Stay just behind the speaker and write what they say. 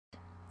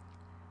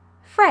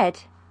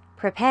Fred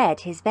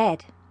prepared his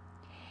bed.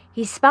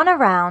 He spun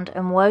around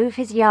and wove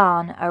his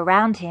yarn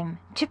around him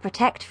to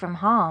protect from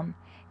harm,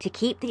 to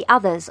keep the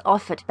others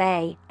off at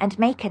bay, and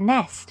make a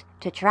nest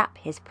to trap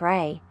his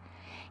prey.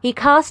 He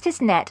cast his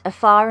net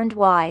afar and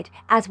wide,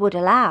 as would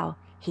allow,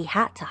 he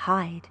had to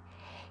hide.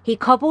 He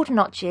cobbled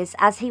notches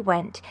as he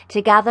went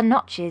to gather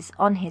notches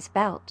on his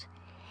belt.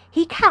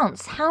 He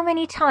counts how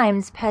many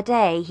times per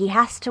day he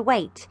has to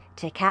wait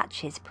to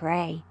catch his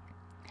prey.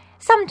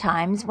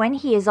 Sometimes, when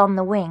he is on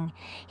the wing,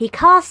 he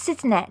casts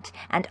his net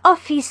and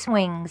off he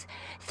swings.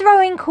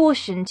 Throwing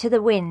caution to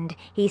the wind,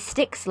 he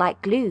sticks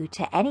like glue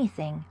to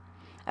anything.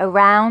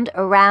 Around,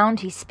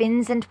 around he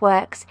spins and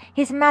works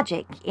his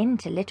magic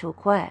into little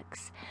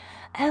quirks.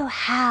 Oh,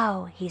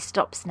 how, he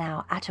stops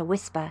now at a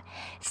whisper,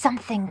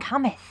 something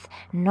cometh,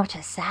 not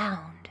a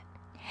sound.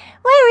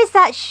 Where is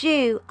that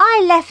shoe?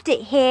 I left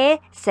it here,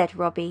 said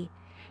Robbie.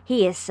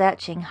 He is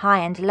searching high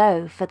and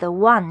low for the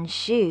one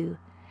shoe.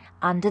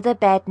 Under the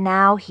bed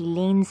now he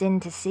leans in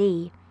to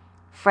see.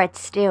 Fred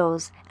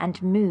stills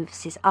and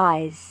moves his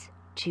eyes.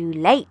 Too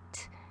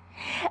late.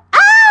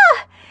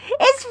 Ah!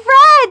 It's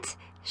Fred!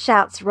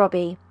 Shouts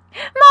Robbie.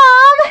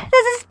 Mom,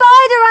 there's a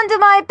spider under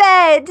my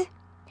bed.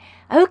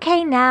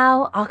 Okay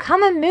now, I'll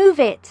come and move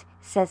it,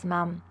 says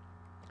Mum.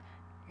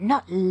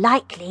 Not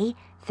likely,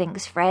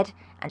 thinks Fred,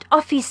 and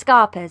off he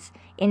scarpers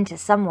into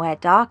somewhere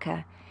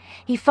darker.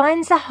 He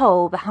finds a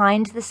hole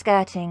behind the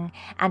skirting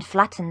and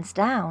flattens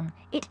down.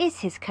 It is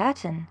his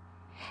curtain.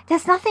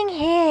 There's nothing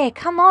here.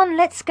 Come on,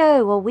 let's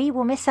go, or we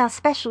will miss our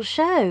special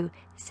show,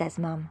 says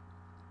Mum.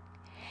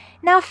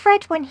 Now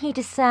Fred, when he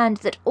discerned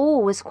that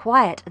all was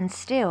quiet and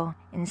still,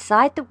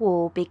 inside the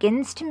wall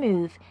begins to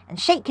move and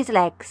shake his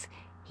legs.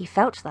 He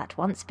felt that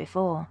once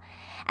before.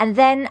 And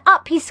then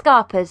up he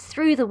scarpers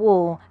through the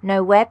wall,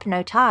 no web,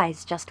 no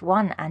ties, just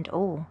one and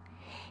all.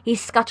 He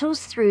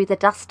scuttles through the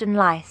dust and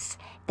lice.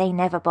 They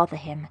never bother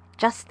him,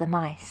 just the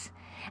mice.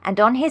 And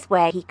on his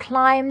way he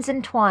climbs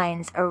and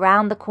twines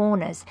around the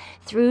corners,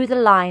 through the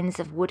lines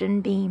of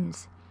wooden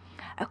beams.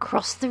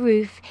 Across the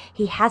roof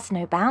he has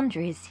no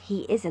boundaries,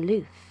 he is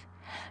aloof.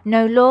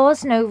 No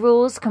laws, no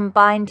rules can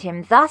bind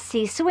him, thus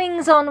he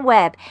swings on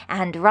web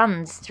and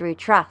runs through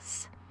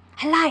truss.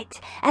 A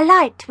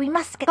light, we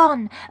must get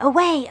on,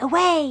 away,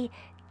 away,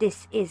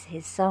 this is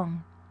his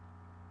song.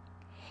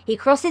 He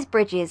crosses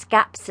bridges,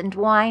 gaps and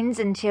winds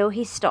until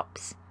he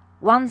stops.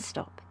 One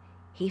stop,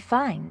 he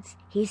finds,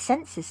 he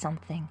senses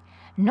something,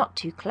 not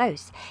too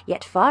close,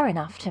 yet far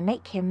enough to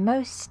make him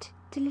most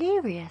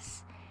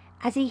delirious,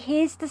 as he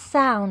hears the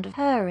sound of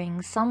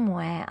purring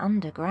somewhere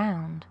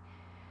underground.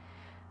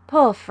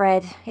 Poor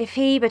Fred, if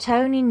he but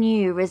only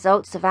knew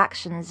results of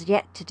actions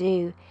yet to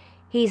do,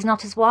 he's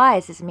not as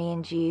wise as me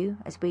and you,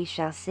 as we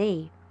shall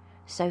see,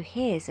 so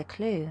here's a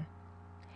clue.